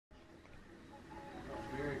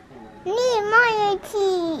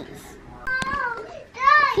cheese.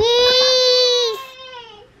 Cheese.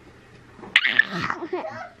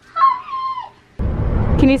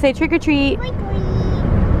 Can you say trick or treat?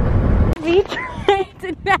 We tried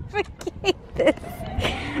to navigate this.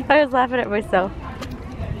 I was laughing at myself.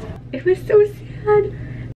 It was so sad.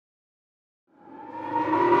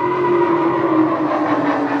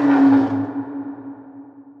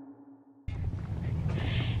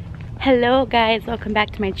 Hello guys, welcome back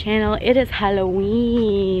to my channel. It is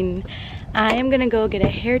Halloween. I am gonna go get a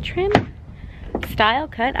hair trim, style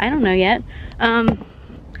cut, I don't know yet. I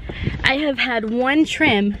have had one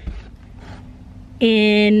trim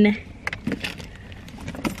in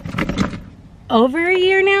over a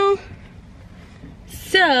year now.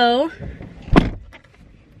 So,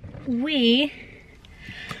 I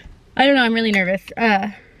don't know, I'm really nervous.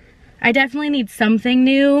 I definitely need something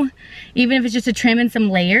new, even if it's just a trim and some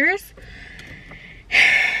layers.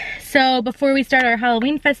 So before we start our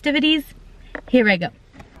Halloween festivities, here I go.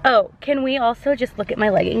 Oh, can we also just look at my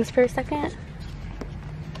leggings for a second?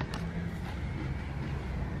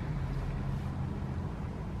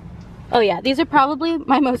 Oh yeah, these are probably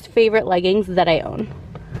my most favorite leggings that I own.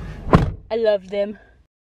 I love them.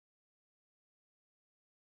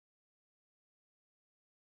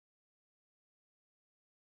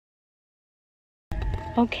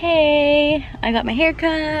 Okay, I got my hair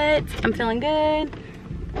cut. I'm feeling good.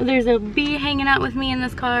 There's a bee hanging out with me in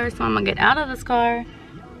this car, so I'm gonna get out of this car.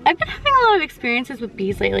 I've been having a lot of experiences with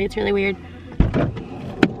bees lately. It's really weird.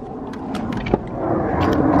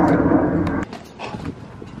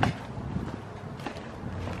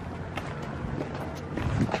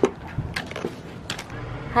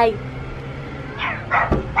 Hi.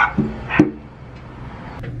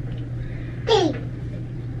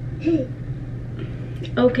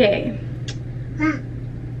 Okay.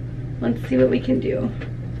 Let's see what we can do.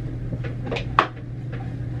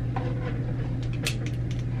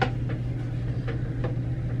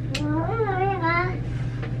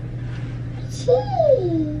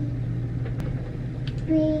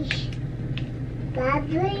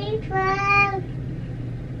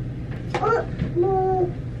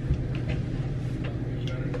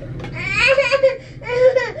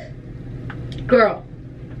 Girl.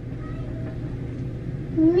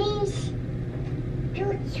 Miss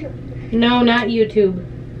YouTube. No, not YouTube.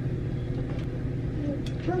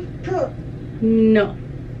 No.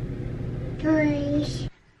 Please.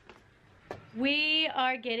 We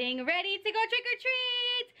are getting ready to go trick or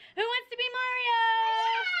treat. Who wants to be Mario?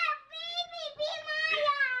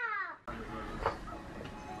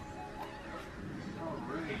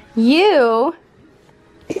 You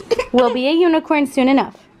will be a unicorn soon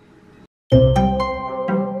enough.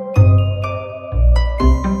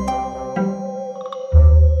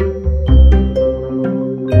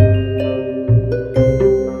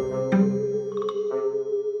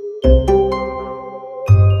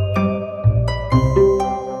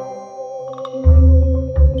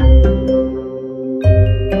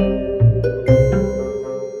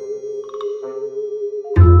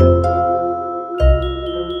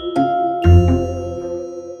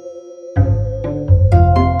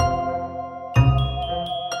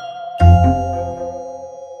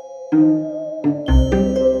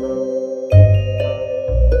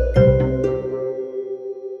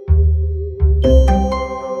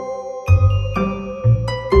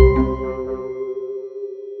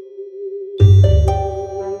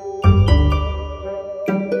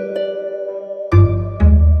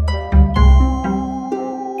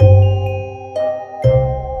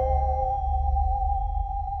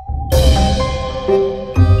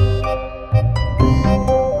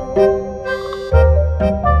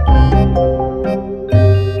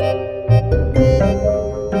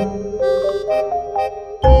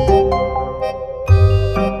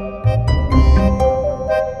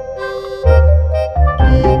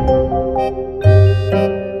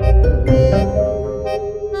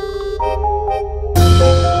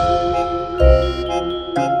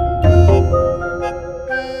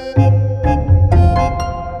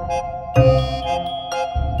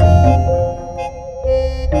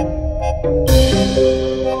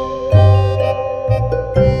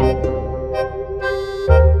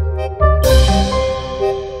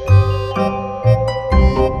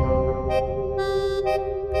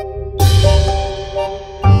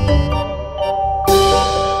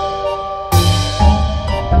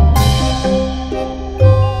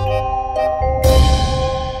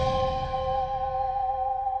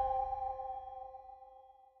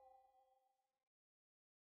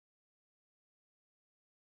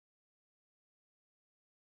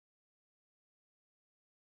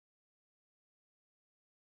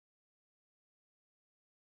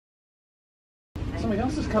 Somebody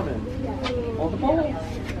else is coming. Hold the pole.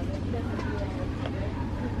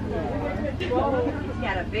 He's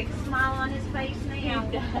got a big smile on his face now.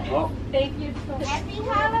 Oh. Thank you so much. Happy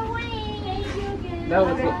Halloween. Thank you again. No,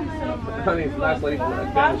 it's honey, it's the last lady from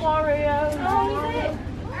that Bye, finish. Mario.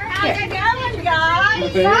 How's it going,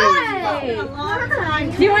 guys? Hi. A long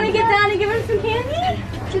time. Do you want to get down and give him some candy?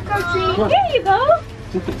 Trick or treat. Here you go.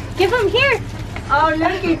 Give him here. Oh,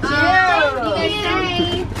 look at you.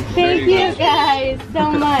 Thank you guys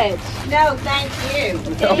so much. No, thank you.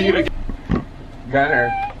 Oh, you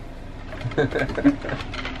Gunner. Go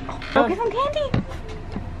get some candy. Do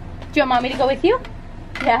you want mommy to go with you?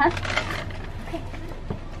 Yeah.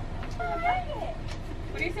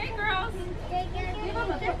 What do you say, girls? Give him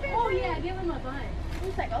a oh yeah, give him a bun.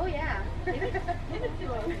 He's like, oh yeah. Give it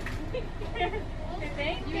to him.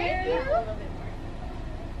 Thank you.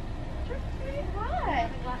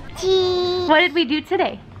 What did we do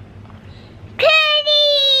today?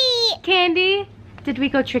 Candy. Candy. Did we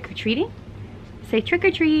go trick-or-treating? Say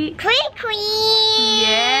trick-or-treat. Treat.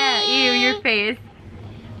 Yeah, ew, your face.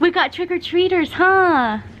 We got trick-or-treaters,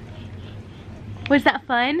 huh? Was that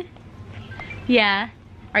fun? Yeah.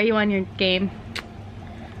 Are you on your game?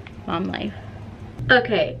 Mom life.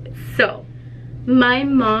 Okay, so my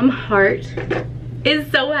mom heart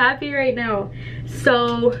is so happy right now.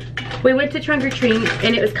 So we went to trunk or treat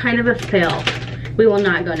and it was kind of a fail. We will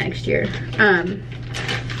not go next year.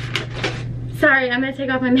 Sorry, I'm gonna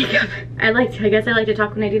take off my makeup. I guess I like to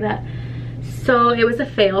talk when I do that. So it was a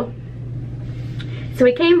fail. So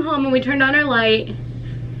we came home and we turned on our light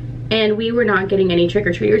and we were not getting any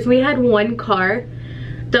trick-or-treaters. We had one car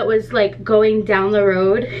that was like going down the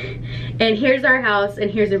road and here's our house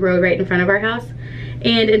and here's a road right in front of our house.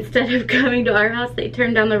 And instead of coming to our house, they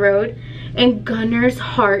turned down the road and Gunner's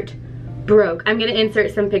heart broke. I'm gonna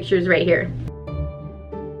insert some pictures right here.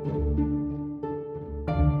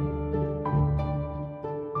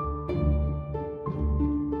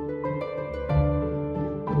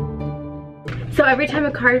 So every time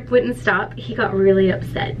a car wouldn't stop, he got really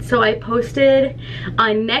upset. So I posted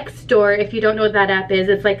on Nextdoor, if you don't know what that app is,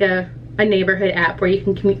 it's like a neighborhood app where you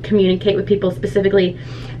can communicate with people specifically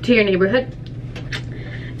to your neighborhood.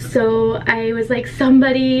 So I was like,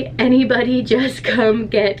 somebody, anybody, just come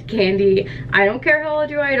get candy. I don't care how old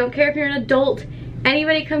you are, I don't care if you're an adult.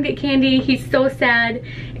 Anybody come get candy. He's so sad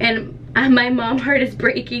and my mom heart is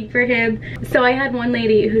breaking for him. So I had one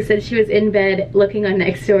lady who said she was in bed looking on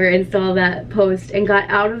Nextdoor and saw that post and got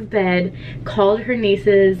out of bed, called her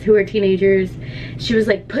nieces who are teenagers. She was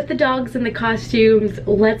like, put the dogs in the costumes,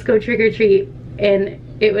 let's go trick or treat. And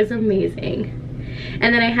it was amazing.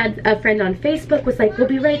 And then I had a friend on Facebook was like, we'll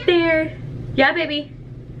be right there. Yeah, baby.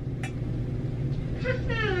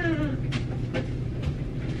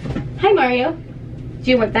 Hi, Mario.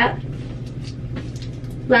 Do you want that?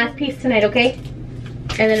 Last piece tonight, okay?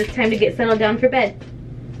 And then it's time to get settled down for bed.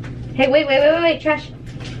 Hey, wait, trash.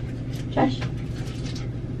 Trash.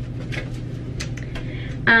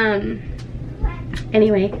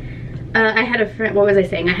 Anyway, I had a friend, what was I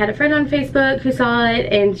saying? I had a friend on Facebook who saw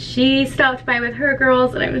it and she stopped by with her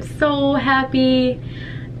girls and I was so happy.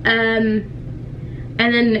 And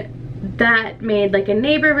then that made like a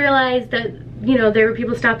neighbor realize that, you know, there were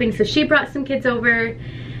people stopping, so she brought some kids over.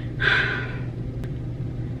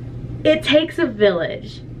 It takes a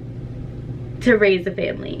village to raise a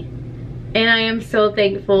family. And I am so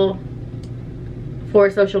thankful for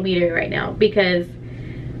social media right now because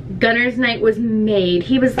Gunner's night was made.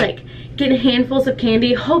 He was like getting handfuls of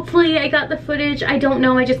candy. Hopefully I got the footage. I don't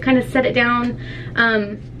know, I just kind of set it down.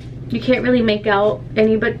 You can't really make out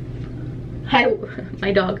any, but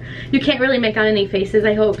my dog. You can't really make out any faces,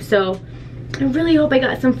 I hope. So I really hope I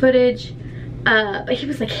got some footage. But he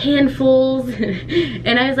was like handfuls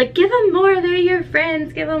and I was like, give them more, they're your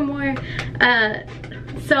friends, give them more.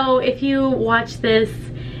 So if you watch this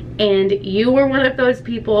and you were one of those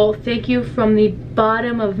people, thank you from the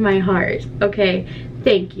bottom of my heart, okay?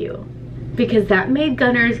 Thank you, because that made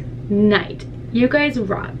Gunner's night. You guys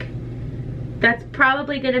rock. That's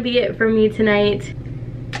probably gonna be it for me tonight.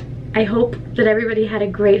 I hope that everybody had a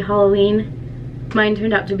great Halloween. Mine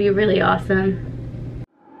turned out to be really awesome.